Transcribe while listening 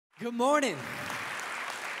Good morning.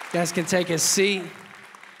 You guys can take a seat.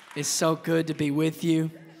 It's so good to be with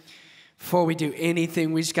you. Before we do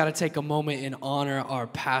anything, we just got to take a moment and honor our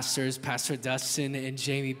pastors, Pastor Dustin and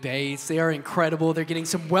Jamie Bates. They are incredible. They're getting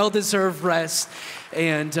some well-deserved rest.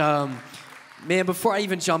 And man, before I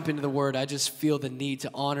even jump into the word, I just feel the need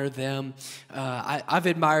to honor them. I've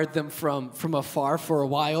admired them from afar for a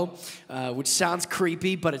while, which sounds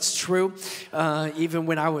creepy, but it's true. Even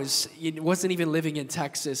when I wasn't even living in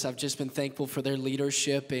Texas, I've just been thankful for their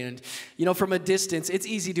leadership. And, from a distance, it's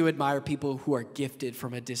easy to admire people who are gifted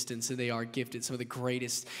from a distance, and they are gifted, some of the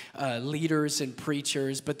greatest leaders and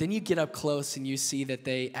preachers. But then you get up close and you see that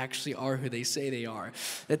they actually are who they say they are,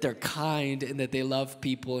 that they're kind and that they love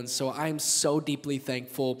people. And so I'm so deeply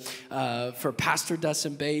thankful for Pastor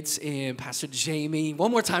Dustin Bates and Pastor Jamie.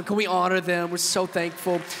 One more time, can we honor them? We're so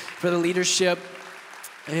thankful for the leadership.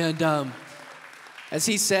 And as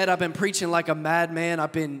he said, I've been preaching like a madman.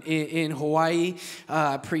 I've been in Hawaii.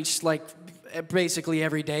 I preached like basically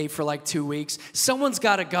every day for like 2 weeks. Someone's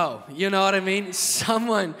got to go. You know what I mean?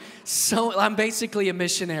 I'm basically a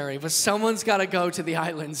missionary, but someone's got to go to the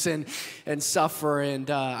islands and suffer. And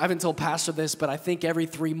I haven't told Pastor this, but I think every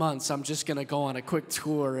 3 months I'm just going to go on a quick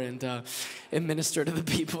tour and minister to the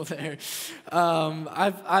people there.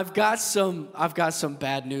 I've got some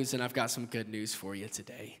bad news and I've got some good news for you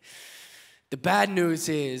today. The bad news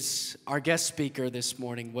is our guest speaker this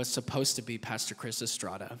morning was supposed to be Pastor Chris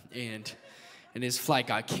Estrada, and his flight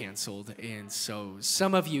got canceled. And so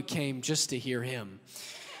some of you came just to hear him.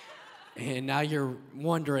 And now you're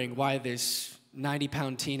wondering why this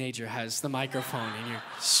 90-pound teenager has the microphone, and you're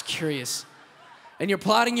just curious. And you're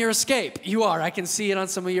plotting your escape. You are. I can see it on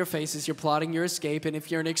some of your faces. You're plotting your escape. And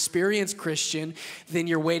if you're an experienced Christian, then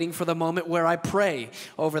you're waiting for the moment where I pray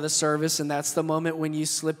over the service, and that's the moment when you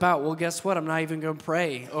slip out. Well, guess what? I'm not even going to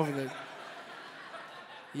pray over the...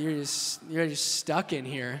 You're just stuck in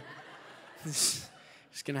here. You're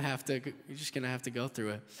just gonna have to go through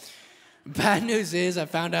it. Bad news is I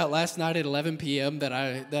found out last night at 11 p.m. that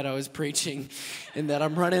I was preaching, and that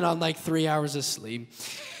I'm running on like 3 hours of sleep.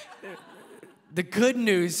 The good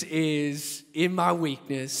news is, in my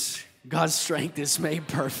weakness, God's strength is made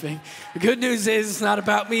perfect. The good news is it's not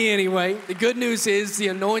about me anyway. The good news is the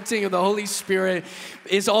anointing of the Holy Spirit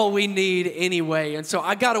is all we need anyway. And so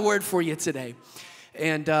I got a word for you today.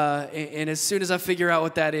 And as soon as I figure out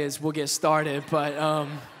what that is, we'll get started. But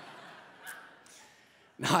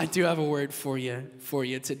I do have a word for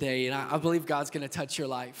you today, and I believe God's going to touch your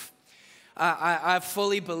life. I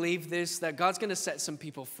fully believe this, that God's going to set some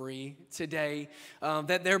people free today.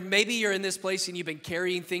 That maybe you're in this place and you've been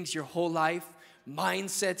carrying things your whole life.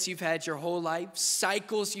 Mindsets you've had your whole life,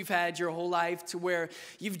 cycles you've had your whole life, to where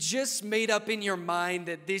you've just made up in your mind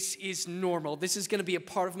that this is normal. This is going to be a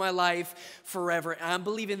part of my life forever. And I'm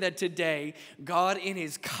believing that today, God in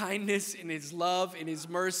his kindness, in his love, in his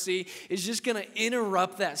mercy, is just going to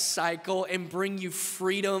interrupt that cycle and bring you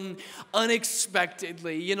freedom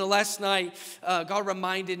unexpectedly. Last night, God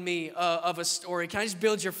reminded me of a story. Can I just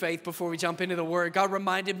build your faith before we jump into the word? God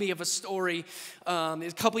reminded me of a story.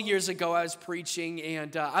 A couple years ago, I was preaching,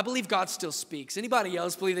 and I believe God still speaks. Anybody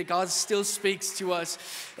else believe that God still speaks to us?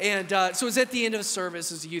 And so it was at the end of a service.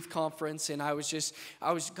 It was a youth conference, and God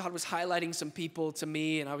was highlighting some people to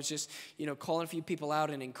me, and I was just, calling a few people out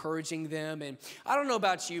and encouraging them. And I don't know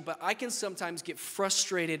about you, but I can sometimes get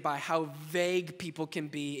frustrated by how vague people can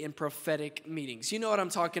be in prophetic meetings. You know what I'm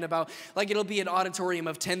talking about? Like, it'll be an auditorium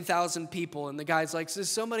of 10,000 people, and the guy's like, does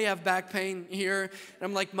somebody have back pain here? And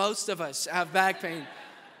I'm like, most of us have back pain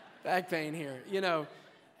here,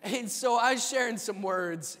 And so I was sharing some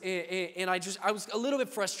words, and I was a little bit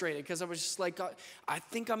frustrated, because I was just like, God, I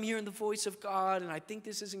think I'm hearing the voice of God, and I think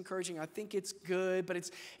this is encouraging. I think it's good, but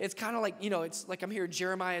it's kind of like, it's like I'm hearing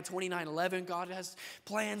Jeremiah 29:11. God has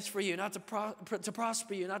plans for you, not to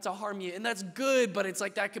prosper you, not to harm you, and that's good. But it's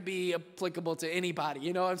like that could be applicable to anybody,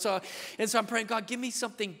 And so I'm praying, God, give me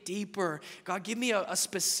something deeper. God, give me a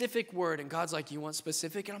specific word. And God's like, you want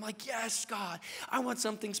specific? And I'm like, yes, God, I want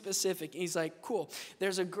something specific. And he's like, cool.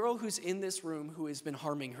 There's a girl who's in this room who has been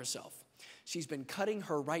harming herself. She's been cutting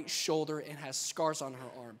her right shoulder and has scars on her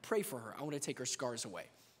arm. Pray for her. I want to take her scars away.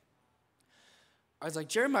 I was like,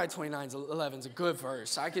 Jeremiah 29:11 is a good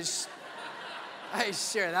verse. I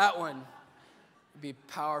share that one. It'd be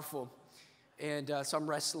powerful. And so I'm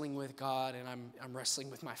wrestling with God, and I'm wrestling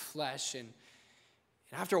with my flesh. And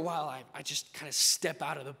after a while, I just kind of step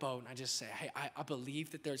out of the boat, and I just say, hey, I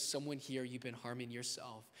believe that there's someone here, you've been harming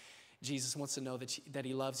yourself. Jesus wants to know that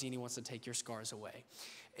he loves you, and he wants to take your scars away.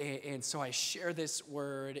 And so I share this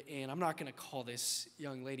word, and I'm not going to call this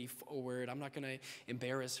young lady forward. I'm not going to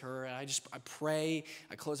embarrass her. I pray.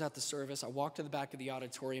 I close out the service. I walk to the back of the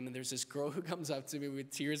auditorium, and there's this girl who comes up to me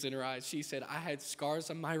with tears in her eyes. She said, I had scars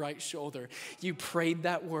on my right shoulder. You prayed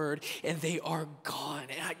that word, and they are gone.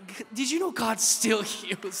 And did you know God still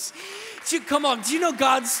heals? Come on, do you know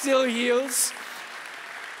God still heals?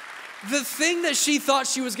 The thing that she thought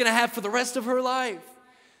she was going to have for the rest of her life,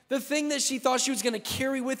 the thing that she thought she was going to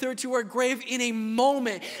carry with her to her grave, in a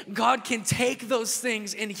moment, God can take those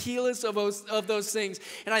things and heal us of those things.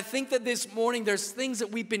 And I think that this morning, there's things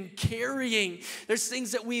that we've been carrying. There's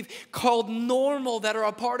things that we've called normal that are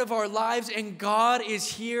a part of our lives. And God is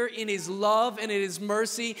here in His love and in His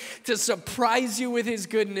mercy to surprise you with His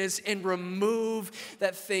goodness and remove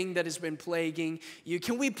that thing that has been plaguing you.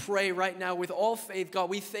 Can we pray right now with all faith? God,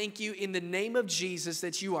 we thank you in the name of Jesus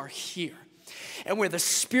that you are here. And where the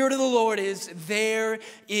Spirit of the Lord is, there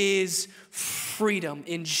is freedom.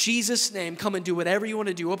 In Jesus' name, come and do whatever you want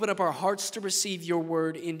to do. Open up our hearts to receive your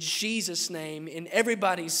word in Jesus' name. And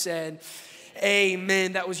everybody said,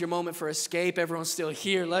 amen. That was your moment for escape. Everyone's still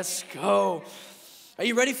here. Let's go. Are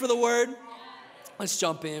you ready for the word? Let's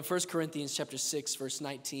jump in. 1 Corinthians chapter 6, verse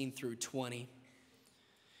 19 through 20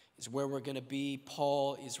 is where we're going to be.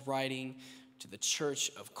 Paul is writing to the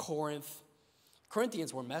church of Corinth.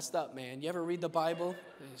 Corinthians were messed up, man. You ever read the Bible?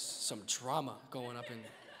 There's some drama going up in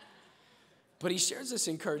there. But he shares this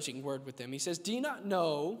encouraging word with them. He says, do you not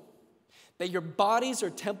know that your bodies are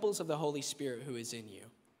temples of the Holy Spirit who is in you,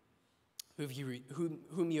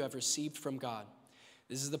 whom you have received from God?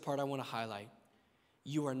 This is the part I want to highlight.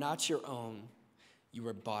 You are not your own. You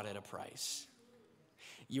were bought at a price.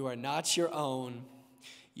 You are not your own.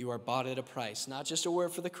 You are bought at a price. Not just a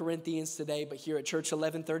word for the Corinthians today, but here at Church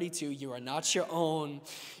 1132, you are not your own.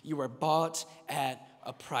 You are bought at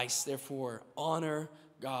a price. Therefore, honor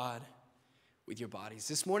God with your bodies.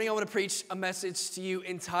 This morning, I want to preach a message to you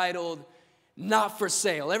entitled, Not for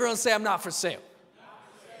Sale. Everyone say, I'm not for sale.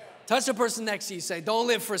 Touch the person next to you. Say, don't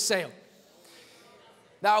live for sale.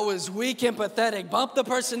 That was weak and pathetic. Bump the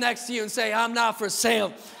person next to you and say, I'm not for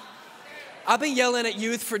sale. I've been yelling at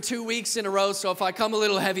youth for 2 weeks in a row, so if I come a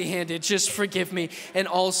little heavy-handed, just forgive me. And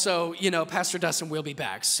also, Pastor Dustin will be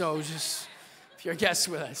back, so just, if you're a guest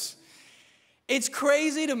with us. It's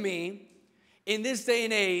crazy to me, in this day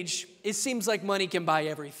and age, it seems like money can buy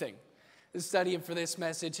everything. I was studying for this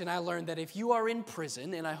message, and I learned that if you are in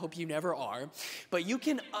prison, and I hope you never are, but you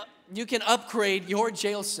can upgrade your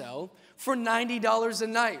jail cell for $90 a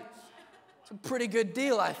night. It's a pretty good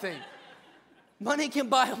deal, I think. Money can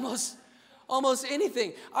buy almost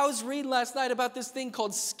anything. I was reading last night about this thing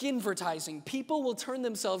called skinvertising. People will turn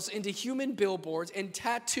themselves into human billboards and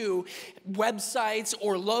tattoo websites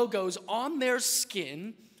or logos on their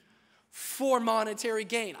skin for monetary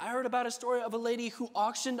gain. I heard about a story of a lady who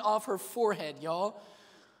auctioned off her forehead, y'all.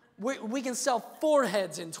 We can sell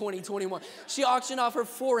foreheads in 2021. She auctioned off her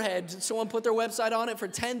forehead. Someone put their website on it for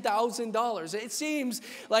 $10,000. It seems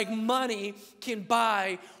like money can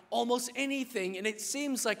buy almost anything, and it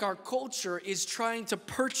seems like our culture is trying to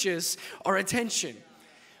purchase our attention,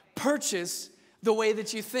 purchase the way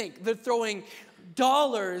that you think. They're throwing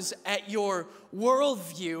dollars at your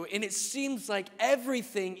worldview, and it seems like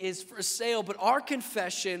everything is for sale. But our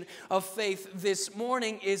confession of faith this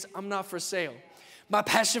morning is, I'm not for sale. My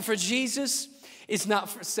passion for Jesus is not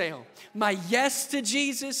for sale. My yes to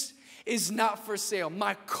Jesus is not for sale.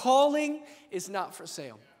 My calling is not for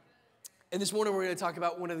sale. And this morning we're going to talk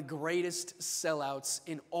about one of the greatest sellouts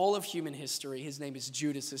in all of human history. His name is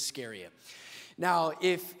Judas Iscariot. Now,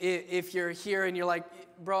 if you're here and you're like,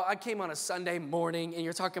 bro, I came on a Sunday morning and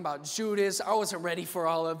you're talking about Judas, I wasn't ready for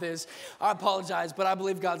all of this. I apologize, but I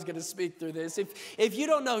believe God's going to speak through this. If you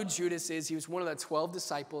don't know who Judas is, he was one of the 12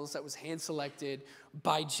 disciples that was hand-selected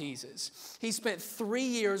by Jesus. He spent 3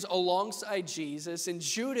 years alongside Jesus, and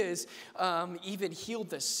Judas even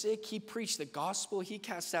healed the sick. He preached the gospel. He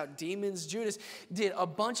cast out demons. Judas did a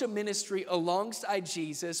bunch of ministry alongside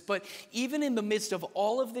Jesus, but even in the midst of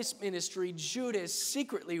all of this ministry, Judas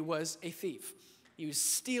secretly was a thief. He was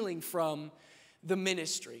stealing from the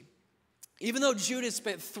ministry. Even though Judas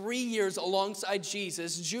spent 3 years alongside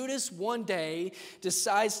Jesus, Judas one day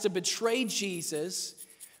decides to betray Jesus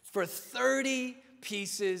for 30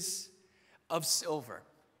 pieces of silver.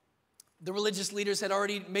 The religious leaders had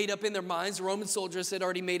already made up in their minds, the Roman soldiers had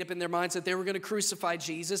already made up in their minds that they were going to crucify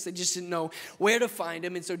Jesus. They just didn't know where to find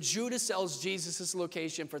him. And so Judas sells Jesus'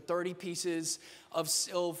 location for 30 pieces of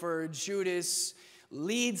silver. Judas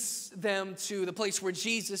leads them to the place where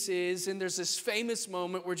Jesus is, and there's this famous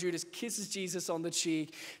moment where Judas kisses Jesus on the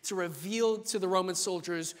cheek to reveal to the Roman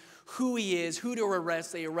soldiers who he is, who to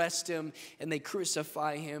arrest. They arrest him, and they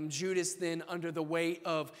crucify him. Judas then, under the weight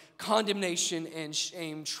of condemnation and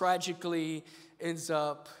shame, tragically ends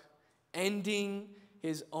up ending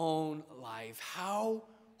his own life. How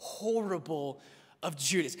horrible of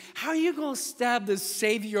Judas. How are you going to stab the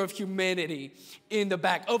Savior of humanity in the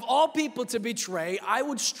back? Of all people to betray, I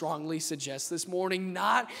would strongly suggest this morning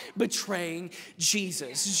not betraying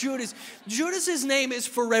Jesus. Judas's name is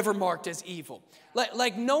forever marked as evil.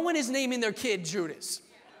 Like no one is naming their kid Judas.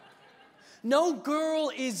 No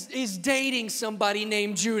girl is dating somebody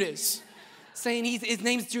named Judas, saying his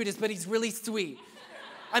name's Judas, but he's really sweet.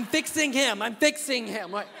 I'm fixing him.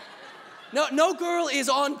 Right? No girl is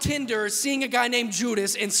on Tinder seeing a guy named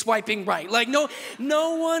Judas and swiping right. Like no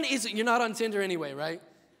one is. You're not on Tinder anyway, right?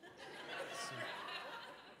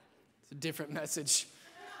 It's a different message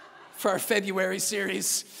for our February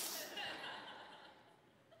series.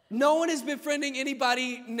 No one is befriending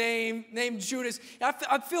anybody named Judas.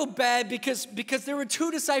 I feel bad because there were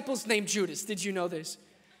 2 disciples named Judas. Did you know this?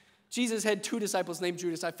 Jesus had 2 disciples named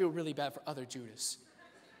Judas. I feel really bad for other Judas.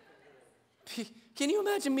 Can you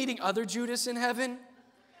imagine meeting other Judas in heaven?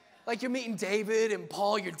 Like you're meeting David and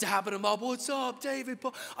Paul, you're dapping them up. What's up, David,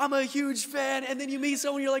 Paul? I'm a huge fan. And then you meet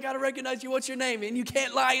someone, you're like, I don't recognize you. What's your name? And you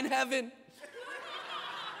can't lie in heaven.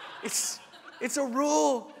 It's a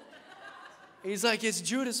rule. He's like, it's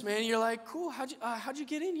Judas, man. You're like, cool. How'd you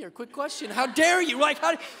get in here? Quick question. How dare you? Like,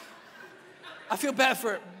 I feel bad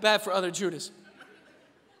for other Judas.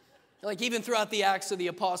 Like even throughout the Acts of the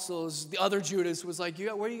Apostles, the other Judas was like,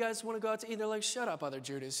 where do you guys want to go out to eat? They're like, shut up, other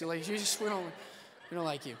Judas. You're like, we don't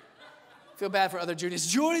like you. Feel bad for other Judas.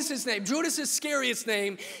 Judas's scariest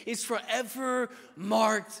name is forever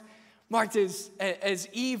marked as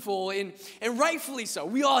evil, and rightfully so.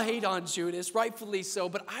 We all hate on Judas, rightfully so.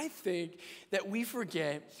 But I think that we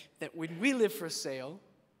forget that when we live for sale,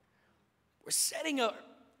 we're setting up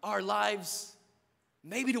our lives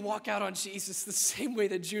maybe to walk out on Jesus the same way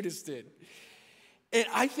that Judas did. And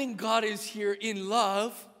I think God is here in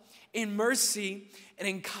love, in mercy, and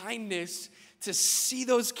in kindness to see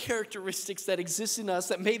those characteristics that exist in us,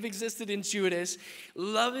 that may have existed in Judas,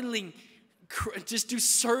 lovingly just do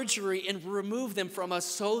surgery and remove them from us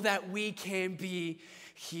so that we can be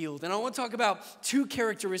healed. And I want to talk about 2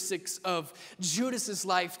 characteristics of Judas's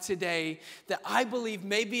life today that I believe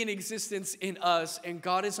may be in existence in us, and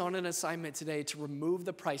God is on an assignment today to remove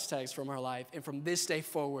the price tags from our life, and from this day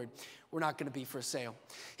forward, we're not going to be for sale.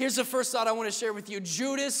 Here's the first thought I want to share with you.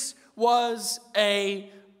 Judas was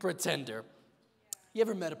a pretender. You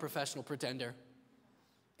ever met a professional pretender?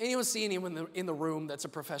 Anyone see anyone in the room that's a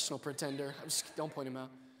professional pretender? Don't point him out.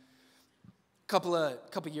 A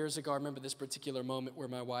couple years ago, I remember this particular moment where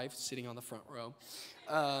my wife, sitting on the front row,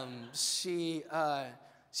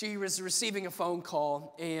 she was receiving a phone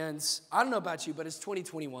call, and I don't know about you, but it's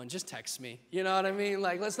 2021. Just text me. You know what I mean?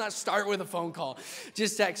 Like, let's not start with a phone call.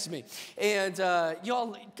 Just text me. And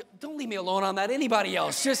y'all, don't leave me alone on that. Anybody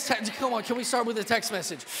else? Come on, can we start with a text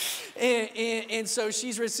message? And so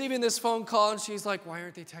she's receiving this phone call, and she's like, why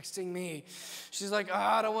aren't they texting me? She's like,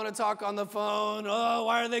 I don't want to talk on the phone. Oh,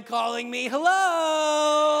 why are they calling me?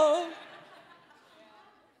 Hello?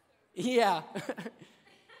 Yeah.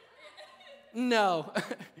 No.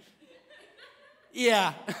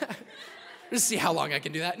 Yeah. Let's see how long I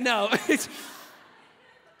can do that. No. It's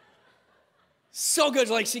so good,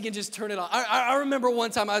 like she can just turn it on. I remember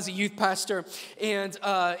one time I was a youth pastor, and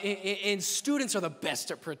students are the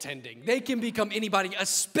best at pretending. They can become anybody,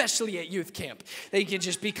 especially at youth camp. They can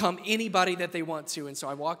just become anybody that they want to. And so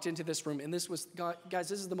I walked into this room, and this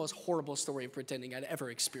is the most horrible story of pretending I'd ever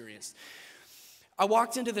experienced. I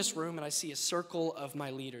walked into this room, and I see a circle of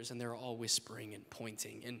my leaders, and they're all whispering and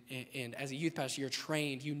pointing. And as a youth pastor, you're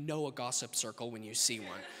trained. You know a gossip circle when you see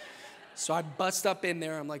one. So I bust up in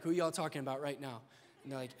there. I'm like, who y'all talking about right now?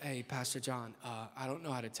 And they're like, hey, Pastor Jon, I don't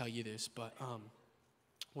know how to tell you this, but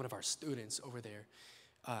one of our students over there,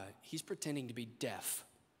 he's pretending to be deaf.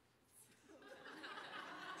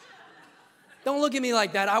 Don't look at me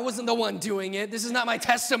like that. I wasn't the one doing it. This is not my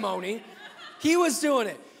testimony. He was doing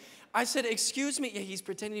it. I said, excuse me. Yeah, he's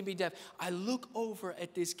pretending to be deaf. I look over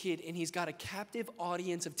at this kid, and he's got a captive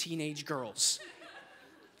audience of teenage girls.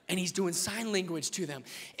 And he's doing sign language to them.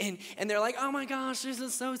 And they're like, oh my gosh, this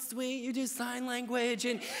is so sweet. You do sign language.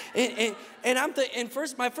 And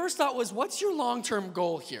my first thought was, what's your long-term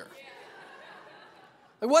goal here?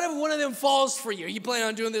 Like, what if one of them falls for you? You plan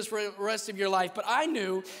on doing this for the rest of your life. But I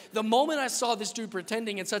knew the moment I saw this dude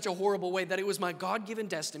pretending in such a horrible way that it was my God-given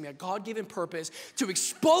destiny, my God-given purpose to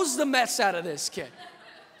expose the mess out of this kid.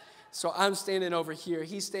 So I'm standing over here,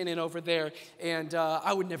 he's standing over there, and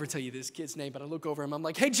I would never tell you this kid's name, but I look over him, I'm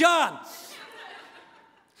like, hey, John!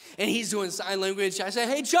 And he's doing sign language. I say,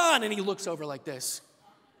 hey, John! And he looks over like this.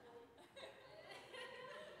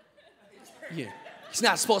 Yeah, he's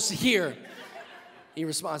not supposed to hear. He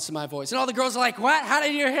responds to my voice. And all the girls are like, what? How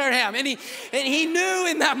did you hear him? And he knew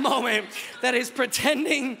in that moment that his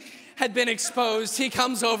pretending had been exposed. He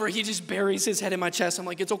comes over, he just buries his head in my chest. I'm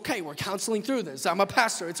like, it's okay, we're counseling through this. I'm a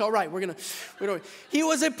pastor, it's all right. He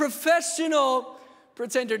was a professional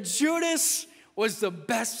pretender. Judas was the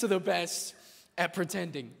best of the best at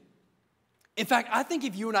pretending. In fact, I think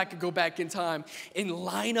if you and I could go back in time and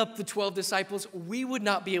line up the 12 disciples, we would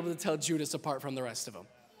not be able to tell Judas apart from the rest of them.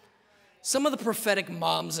 Some of the prophetic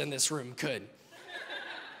moms in this room could.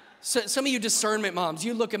 So, some of you discernment moms,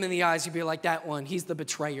 you look him in the eyes, you'd be like, that one, he's the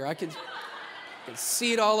betrayer. I can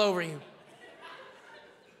see it all over you.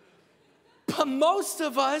 But most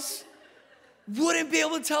of us wouldn't be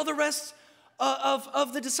able to tell the rest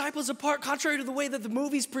of the disciples apart, contrary to the way that the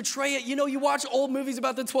movies portray it. You know, you watch old movies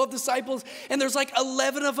about the 12 disciples, and there's like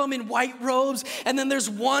 11 of them in white robes, and then there's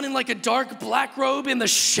one in like a dark black robe in the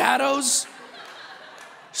shadows.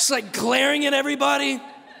 Just like glaring at everybody.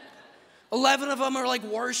 11 of them are like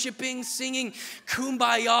worshiping, singing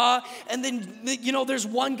Kumbaya. And then, you know, there's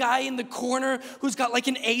one guy in the corner who's got like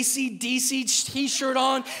an AC/DC t-shirt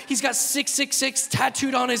on. He's got 666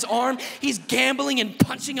 tattooed on his arm. He's gambling and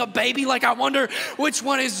punching a baby. Like, I wonder which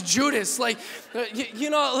one is Judas. Like, you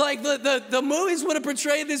know, like the movies would have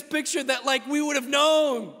portrayed this picture that like we would have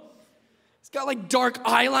known. He's got like dark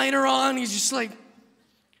eyeliner on. He's just like,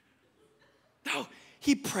 no.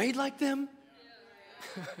 He prayed like them,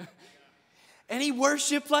 and he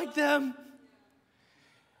worshiped like them,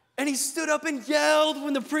 and he stood up and yelled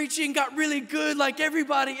when the preaching got really good like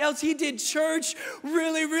everybody else. He did church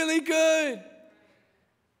really, really good.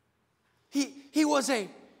 He was a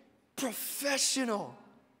professional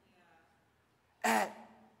at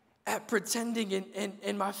pretending,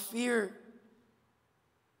 and my fear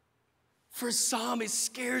for some, it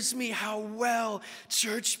scares me how well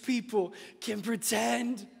church people can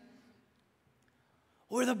pretend.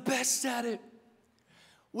 We're the best at it.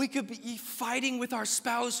 We could be fighting with our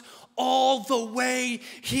spouse all the way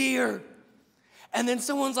here. And then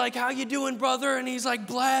someone's like, how you doing, brother? And he's like,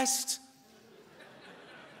 blessed.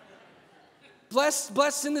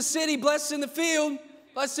 Blessed in the city, blessed in the field,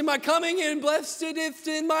 blessed in my coming and blessed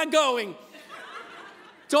in my going.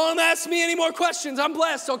 Don't ask me any more questions. I'm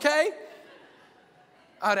blessed, okay?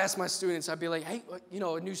 I'd ask my students, I'd be like, hey, you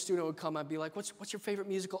know, a new student would come, I'd be like, what's your favorite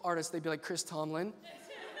musical artist? They'd be like, Chris Tomlin.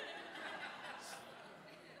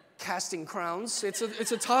 Casting Crowns. It's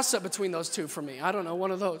a toss-up between those two for me. I don't know,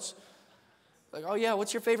 one of those. Like, oh yeah,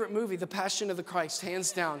 what's your favorite movie? The Passion of the Christ,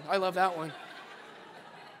 hands down. I love that one.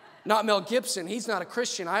 Not Mel Gibson, he's not a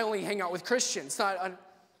Christian. I only hang out with Christians.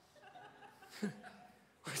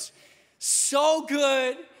 So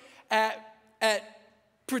good at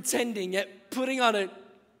pretending, at putting on a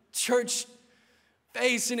church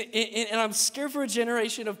face, and I'm scared for a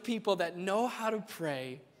generation of people that know how to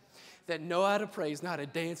pray, is not a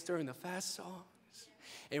dance during the fast songs,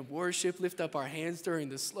 and worship, lift up our hands during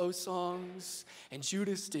the slow songs. And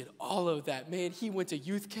Judas did all of that. Man, he went to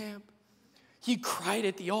youth camp. He cried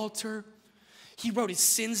at the altar. He wrote his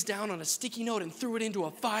sins down on a sticky note and threw it into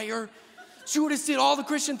a fire. Judas did all the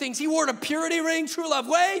Christian things. He wore a purity ring, true love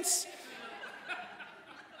waits.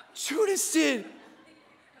 Judas did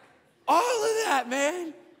all of that,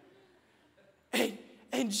 man.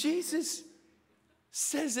 And Jesus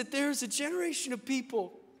says that there's a generation of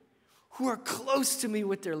people who are close to me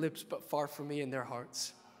with their lips, but far from me in their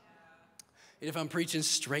hearts. And if I'm preaching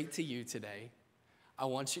straight to you today, I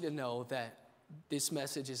want you to know that this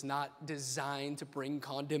message is not designed to bring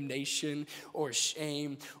condemnation or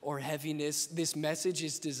shame or heaviness. This message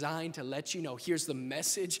is designed to let you know, here's the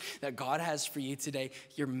message that God has for you today.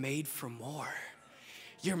 You're made for more.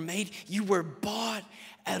 You were bought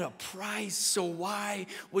at a price, so why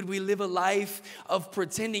would we live a life of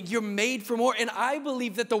pretending? You're made for more, and I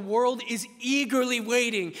believe that the world is eagerly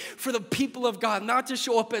waiting for the people of God not to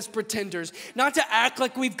show up as pretenders, not to act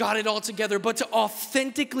like we've got it all together, but to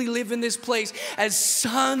authentically live in this place as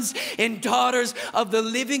sons and daughters of the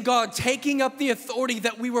living God, taking up the authority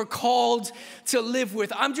that we were called to live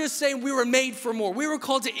with. I'm just saying we were made for more. We were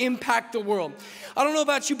called to impact the world. I don't know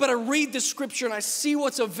about you, but I read the scripture and I see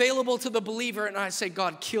what's available to the believer, and I say,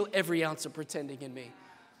 God, kill every ounce of pretending in me.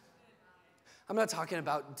 I'm not talking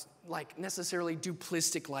about like necessarily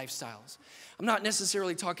duplistic lifestyles. I'm not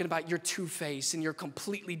necessarily talking about you're two-faced and you're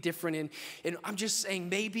completely different. And I'm just saying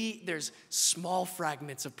maybe there's small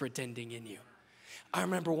fragments of pretending in you. I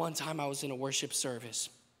remember one time I was in a worship service,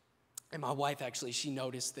 and my wife actually, she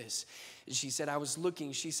noticed this. She said, I was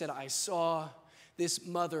looking, she said, I saw this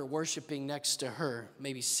mother worshiping next to her,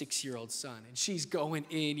 maybe 6-year-old son. And she's going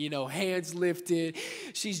in, hands lifted.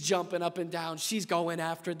 She's jumping up and down. She's going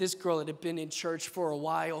after this girl that had been in church for a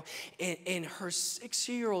while. And her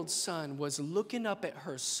 6-year-old son was looking up at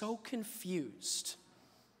her so confused.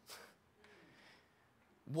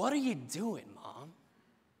 What are you doing, Mom?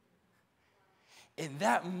 And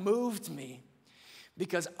that moved me.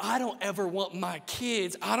 Because I don't ever want my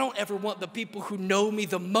kids, I don't ever want the people who know me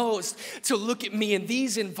the most to look at me in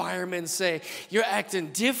these environments and say, you're acting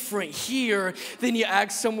different here than you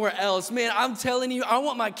act somewhere else. Man, I'm telling you, I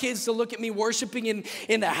want my kids to look at me worshiping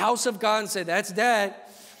in the house of God and say, that's Dad.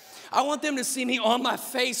 I want them to see me on my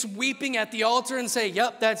face weeping at the altar and say,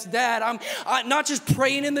 yep, that's Dad. I'm not just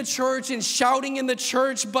praying in the church and shouting in the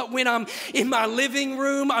church, but when I'm in my living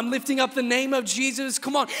room, I'm lifting up the name of Jesus.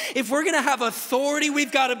 Come on, if we're going to have authority,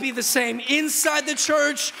 we've got to be the same inside the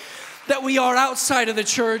church that we are outside of the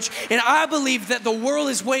church. And I believe that the world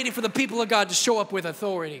is waiting for the people of God to show up with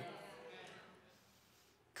authority.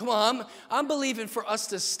 Come on, I'm believing for us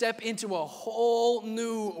to step into a whole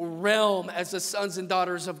new realm as the sons and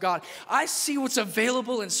daughters of God. I see what's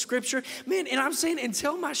available in Scripture. Man, and I'm saying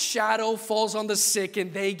until my shadow falls on the sick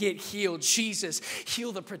and they get healed, Jesus,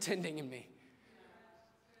 heal the pretending in me.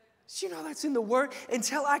 You know that's in the Word.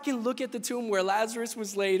 Until I can look at the tomb where Lazarus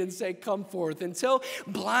was laid and say, come forth. Until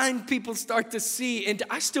blind people start to see, and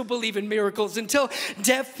I still believe in miracles. Until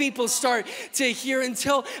deaf people start to hear.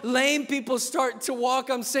 Until lame people start to walk.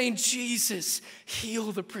 I'm saying, Jesus,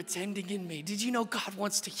 heal the pretending in me. Did you know God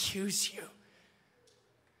wants to use you?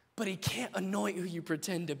 But He can't anoint who you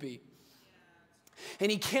pretend to be. And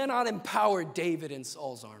He cannot empower David in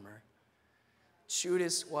Saul's armor.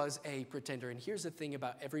 Judas was a pretender. And here's the thing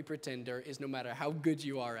about every pretender is no matter how good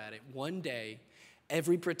you are at it, one day,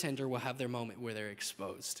 every pretender will have their moment where they're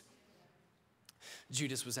exposed.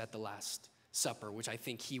 Judas was at the Last Supper, which I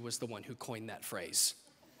think he was the one who coined that phrase.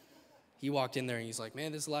 He walked in there and he's like,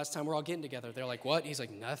 man, this is the last time we're all getting together. They're like, what? And he's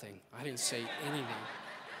like, nothing. I didn't say anything.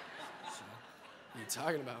 So, what are you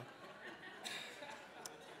talking about?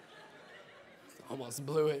 Almost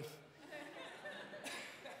blew it.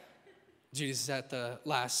 Jesus is at the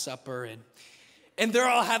Last Supper, and they're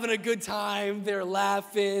all having a good time. They're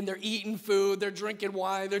laughing, they're eating food, they're drinking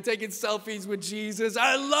wine, they're taking selfies with Jesus.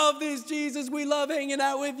 I love this, Jesus. We love hanging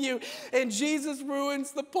out with you. And Jesus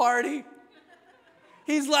ruins the party.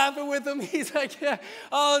 He's laughing with them. He's like, yeah,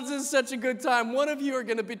 oh, this is such a good time. One of you are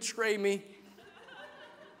going to betray me.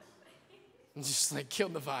 And just like kill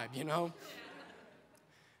the vibe,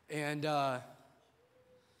 And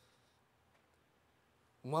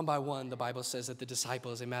one by one, the Bible says that the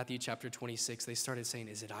disciples in Matthew chapter 26, they started saying,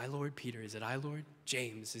 is it I, Lord? Peter, is it I, Lord?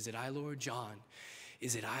 James, is it I, Lord? John,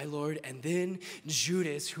 is it I, Lord? And then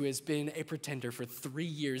Judas, who has been a pretender for 3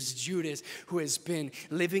 years, Judas, who has been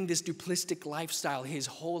living this duplistic lifestyle his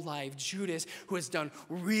whole life, Judas, who has done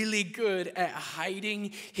really good at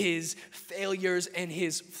hiding his failures and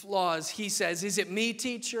his flaws, he says, is it me,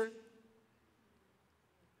 teacher?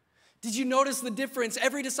 Did you notice the difference?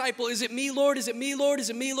 Every disciple, is it me, Lord? Is it me, Lord? Is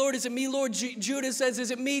it me, Lord? Is it me, Lord? Judas says, is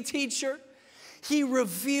it me, teacher? He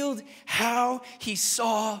revealed how he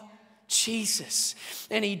saw Jesus.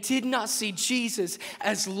 And he did not see Jesus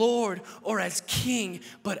as Lord or as King,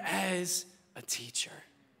 but as a teacher.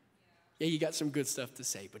 Yeah, you got some good stuff to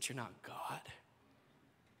say, but you're not God.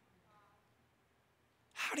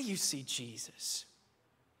 How do you see Jesus?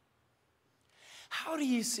 How do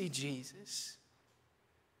you see Jesus?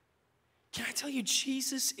 Can I tell you,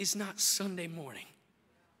 Jesus is not Sunday morning.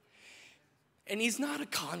 And he's not a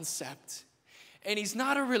concept. And he's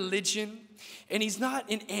not a religion. And he's not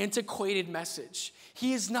an antiquated message.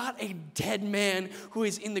 He is not a dead man who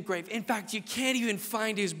is in the grave. In fact, you can't even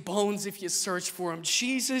find his bones if you search for him.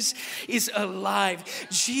 Jesus is alive.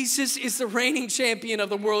 Jesus is the reigning champion of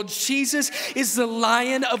the world. Jesus is the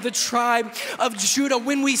Lion of the tribe of Judah.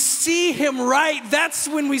 When we see him right, that's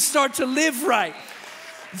when we start to live right.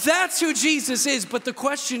 That's who Jesus is, but the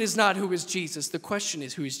question is not who is Jesus. The question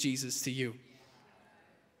is who is Jesus to you?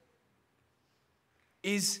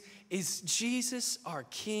 Is Jesus our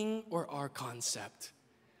King or our concept?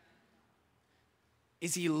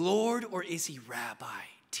 Is he Lord or is he Rabbi,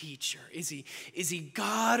 teacher? Is he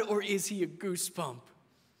God or is he a goosebump?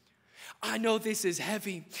 I know this is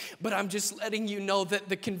heavy, but I'm just letting you know that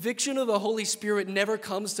the conviction of the Holy Spirit never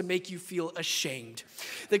comes to make you feel ashamed.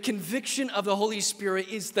 The conviction of the Holy Spirit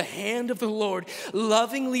is the hand of the Lord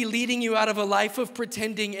lovingly leading you out of a life of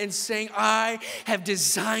pretending and saying, I have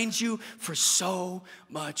designed you for so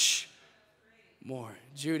much more.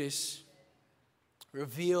 Judas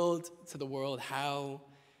revealed to the world how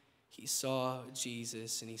he saw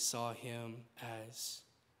Jesus, and he saw him as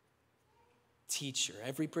teacher.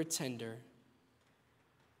 Every pretender,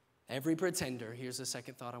 here's the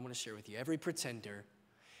second thought I want to share with you. Every pretender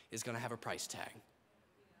is going to have a price tag.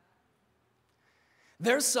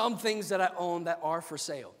 There's some things that I own that are for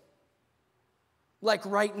sale. Like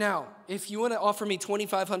right now, if you want to offer me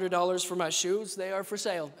 $2,500 for my shoes, they are for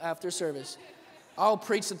sale after service. I'll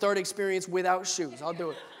preach the third experience without shoes. I'll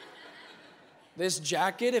do it. This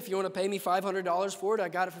jacket, if you want to pay me $500 for it, I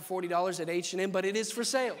got it for $40 at H&M, but it is for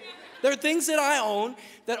sale. There are things that I own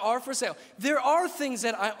that are for sale. There are things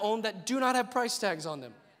that I own that do not have price tags on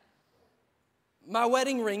them. My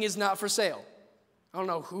wedding ring is not for sale. I don't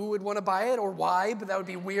know who would want to buy it or why, but that would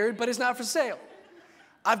be weird, but it's not for sale.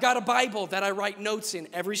 I've got a Bible that I write notes in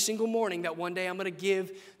every single morning that one day I'm going to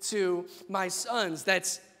give to my sons.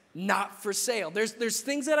 That's not for sale. There's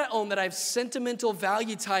things that I own that I have sentimental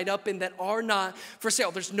value tied up in that are not for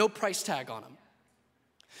sale. There's no price tag on them.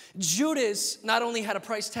 Judas not only had a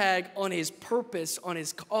price tag on his purpose, on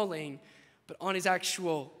his calling, but on his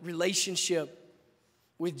actual relationship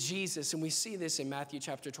with Jesus. And we see this in Matthew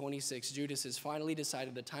chapter 26. Judas has finally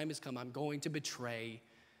decided the time has come. I'm going to betray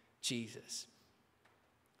Jesus.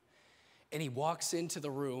 And he walks into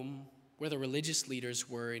the room where the religious leaders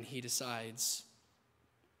were, and he decides,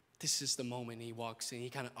 this is the moment. He walks in. He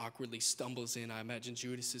kind of awkwardly stumbles in. I imagine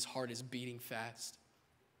Judas's heart is beating fast.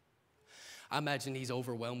 I imagine he's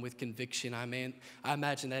overwhelmed with conviction. I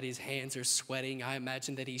imagine that his hands are sweating. I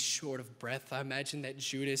imagine that he's short of breath. I imagine that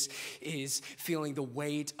Judas is feeling the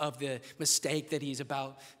weight of the mistake that he's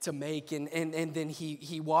about to make. And then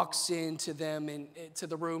he walks into them and to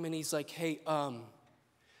the room, and he's like, hey,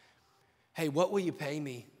 what will you pay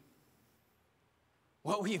me?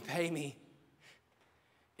 What will you pay me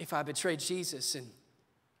if I betray Jesus? And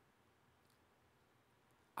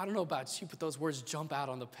I don't know about you, but those words jump out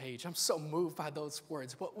on the page. I'm so moved by those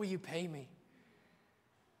words. What will you pay me?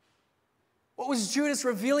 What was Judas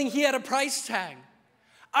revealing? He had a price tag.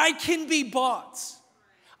 I can be bought.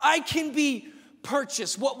 I can be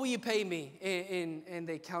purchased. What will you pay me? And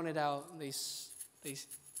they counted out.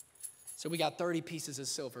 So we got 30 pieces of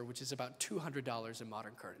silver, which is about $200 in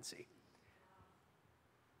modern currency.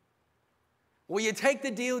 Will you take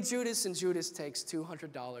the deal, Judas? And Judas takes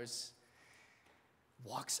 $200.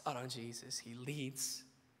 Walks out on Jesus. He leads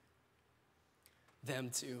them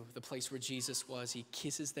to the place where Jesus was. He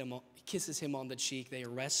kisses him on the cheek. They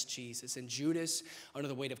arrest Jesus. And Judas, under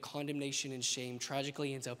the weight of condemnation and shame,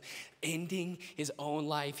 tragically ends up ending his own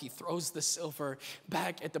life. He throws the silver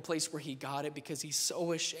back at the place where he got it because he's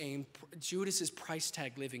so ashamed. Judas's price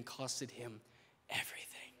tag living costed him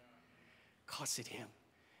everything. Costed him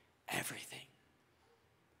everything.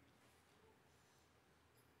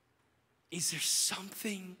 Is there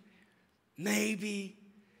something maybe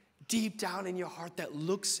deep down in your heart that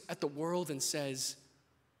looks at the world and says,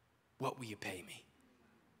 what will you pay me?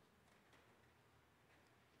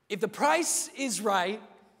 If the price is right,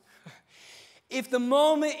 if the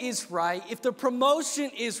moment is right, if the promotion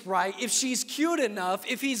is right, if she's cute enough,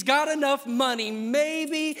 if he's got enough money,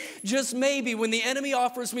 maybe, just maybe, when the enemy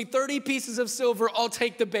offers me 30 pieces of silver, I'll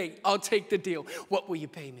take the bait, I'll take the deal. What will you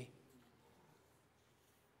pay me?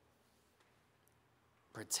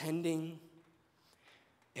 Pretending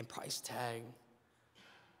and price tag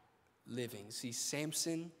living. See,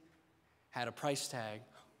 Samson had a price tag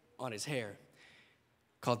on his hair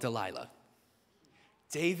called Delilah.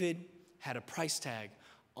 David had a price tag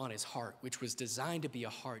on his heart, which was designed to be a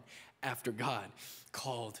heart after God,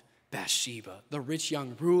 called Bathsheba. The rich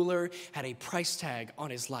young ruler had a price tag on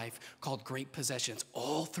his life called great possessions.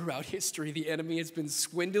 All throughout history, the enemy has been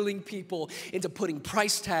swindling people into putting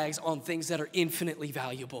price tags on things that are infinitely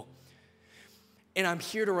valuable. And I'm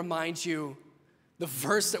here to remind you the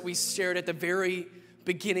verse that we shared at the very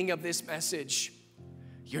beginning of this message.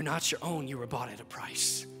 You're not your own. You were bought at a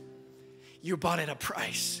price. You're bought at a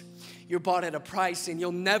price. You're bought at a price, and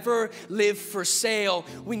you'll never live for sale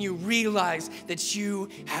when you realize that you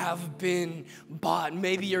have been bought.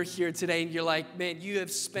 Maybe you're here today and you're like, man, you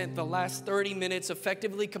have spent the last 30 minutes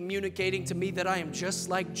effectively communicating to me that I am just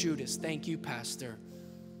like Judas. Thank you, Pastor.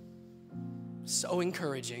 So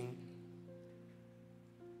encouraging.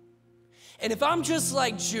 And if I'm just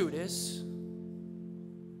like Judas,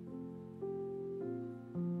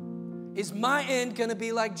 Is my end going to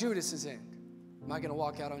be like Judas's end? Am I going to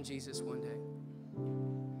walk out on Jesus one day?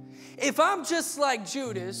 If I'm just like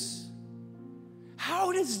Judas,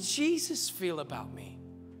 how does Jesus feel about me?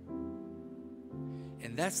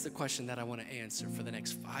 And that's the question that I want to answer for the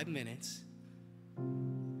next 5 minutes.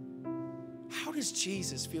 How does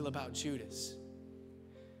Jesus feel about Judas?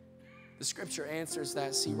 The scripture answers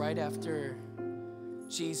that. See, right after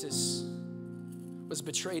Jesus was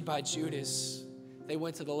betrayed by Judas, they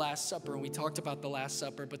went to the Last Supper, and we talked about the Last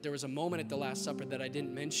Supper, but there was a moment at the Last Supper that I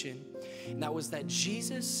didn't mention, and that was that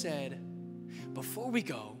Jesus said, before we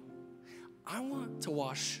go, I want to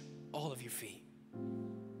wash all of your feet,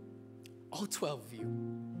 all 12 of you.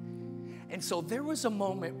 And so there was a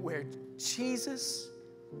moment where Jesus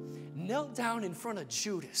knelt down in front of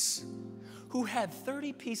Judas, who had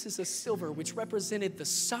 30 pieces of silver, which represented the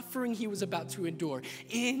suffering he was about to endure,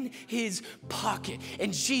 in his pocket.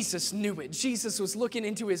 And Jesus knew it. Jesus was looking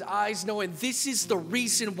into his eyes, knowing this is the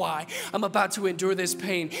reason why I'm about to endure this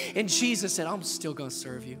pain. And Jesus said, I'm still going to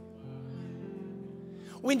serve you.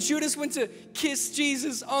 When Judas went to kiss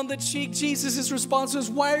Jesus on the cheek, Jesus' response was,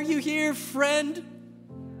 why are you here, friend?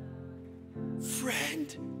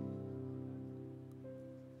 Friend.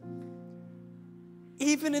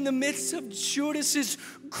 Even in the midst of Judas's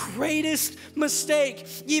greatest mistake,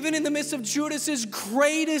 even in the midst of Judas's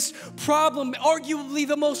greatest problem, arguably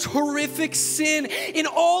the most horrific sin in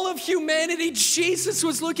all of humanity, Jesus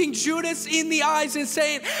was looking Judas in the eyes and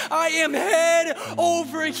saying, I am head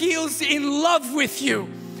over heels in love with you.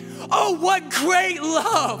 Oh, what great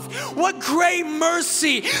love, what great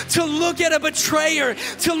mercy to look at a betrayer,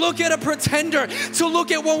 to look at a pretender, to look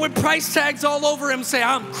at one with price tags all over him and say,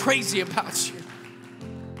 I'm crazy about you.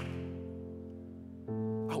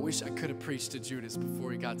 I wish I could have preached to Judas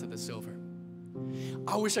before he got to the silver.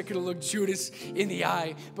 I wish I could have looked Judas in the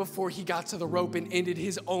eye before he got to the rope and ended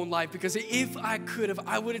his own life. Because if I could have,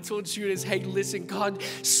 I would have told Judas, hey, listen, God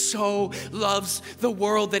so loves the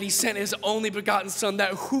world that he sent his only begotten son,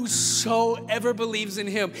 that whosoever believes in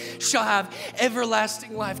him shall have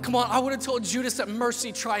everlasting life. Come on, I would have told Judas that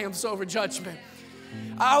mercy triumphs over judgment.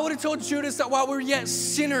 I would have told Judas that while we're yet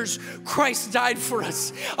sinners, Christ died for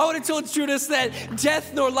us. I would have told Judas that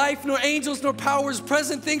death, nor life, nor angels, nor powers,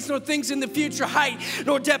 present things, nor things in the future, height,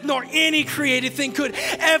 nor depth, nor any created thing could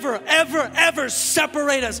ever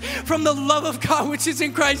separate us from the love of God, which is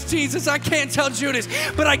in Christ Jesus. I can't tell Judas,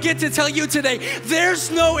 but I get to tell you today, there's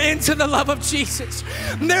no end to the love of Jesus.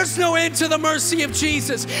 There's no end to the mercy of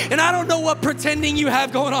Jesus. And I don't know what pretending you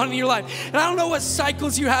have going on in your life. And I don't know what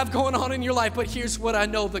cycles you have going on in your life, but here's what I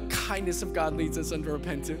know: the kindness of God leads us unto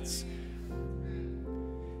repentance.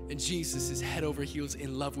 And Jesus is head over heels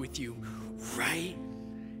in love with you right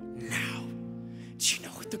now. Do you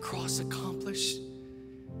know what the cross accomplished?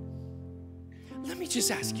 Let me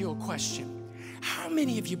just ask you a question. How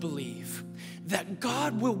many of you believe that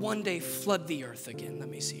God will one day flood the earth again? Let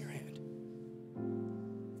me see your hand.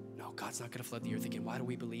 No, God's not going to flood the earth again. Why do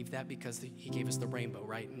we believe that? Because he gave us the rainbow,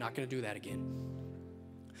 right? Not going to do that again.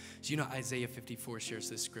 So you know Isaiah 54 shares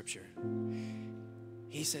this scripture.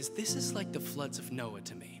 He says, this is like the floods of Noah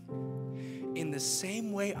to me. In the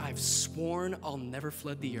same way I've sworn I'll never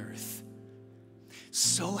flood the earth,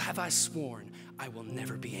 so have I sworn I will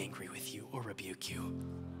never be angry with you or rebuke you.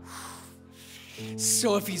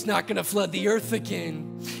 So if he's not going to flood the earth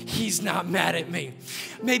again, he's not mad at me.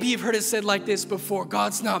 Maybe you've heard it said like this before: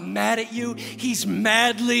 God's not mad at you, he's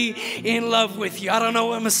madly in love with you. I don't know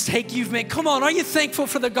what mistake you've made. Come on, are you thankful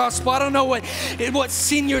for the gospel? I don't know what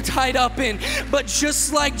sin you're tied up in. But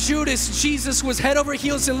just like Judas, Jesus was head over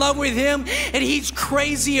heels in love with him, and he's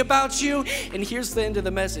crazy about you. And here's the end of the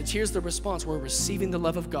message. Here's the response. We're receiving the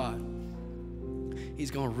love of God. He's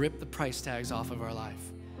going to rip the price tags off of our life.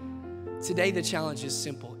 Today, the challenge is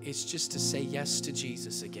simple. It's just to say yes to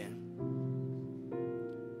Jesus again.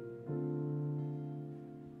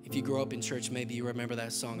 If you grew up in church, maybe you remember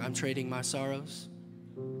that song, I'm trading my sorrows.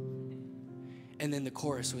 And then the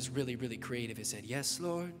chorus was really, really creative. It said, yes,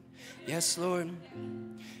 Lord. Yes, Lord.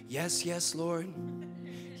 Yes, yes, Lord.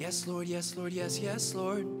 Yes, Lord. Yes, Lord. Yes, yes,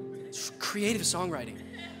 Lord. It's creative songwriting.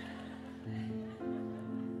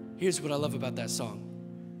 Here's what I love about that song.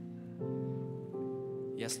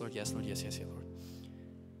 Yes, Lord, yes, Lord, yes, yes, yes, Lord.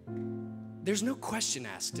 There's no question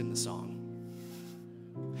asked in the song.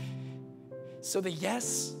 So the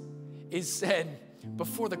yes is said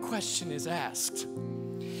before the question is asked.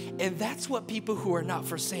 And that's what people who are not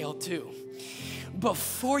for sale do.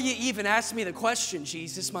 Before you even ask me the question,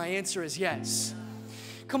 Jesus, my answer is yes.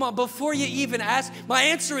 Come on, before you even ask, my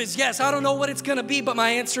answer is yes. I don't know what it's gonna be, but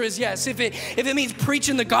my answer is yes. If it means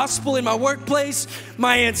preaching the gospel in my workplace,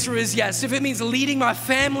 my answer is yes. If it means leading my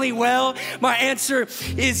family well, my answer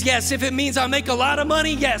is yes. If it means I make a lot of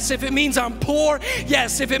money, yes. If it means I'm poor,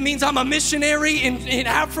 yes. If it means I'm a missionary in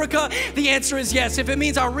Africa, the answer is yes. If it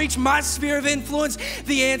means I reach my sphere of influence,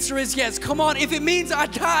 the answer is yes. Come on, if it means I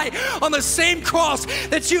die on the same cross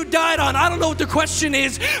that you died on, I don't know what the question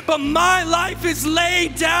is, but my life is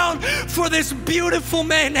laid down for this beautiful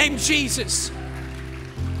man named Jesus.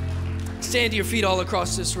 Stand to your feet all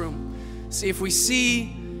across this room. See, if we see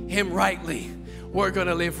him rightly, we're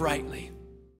gonna live rightly.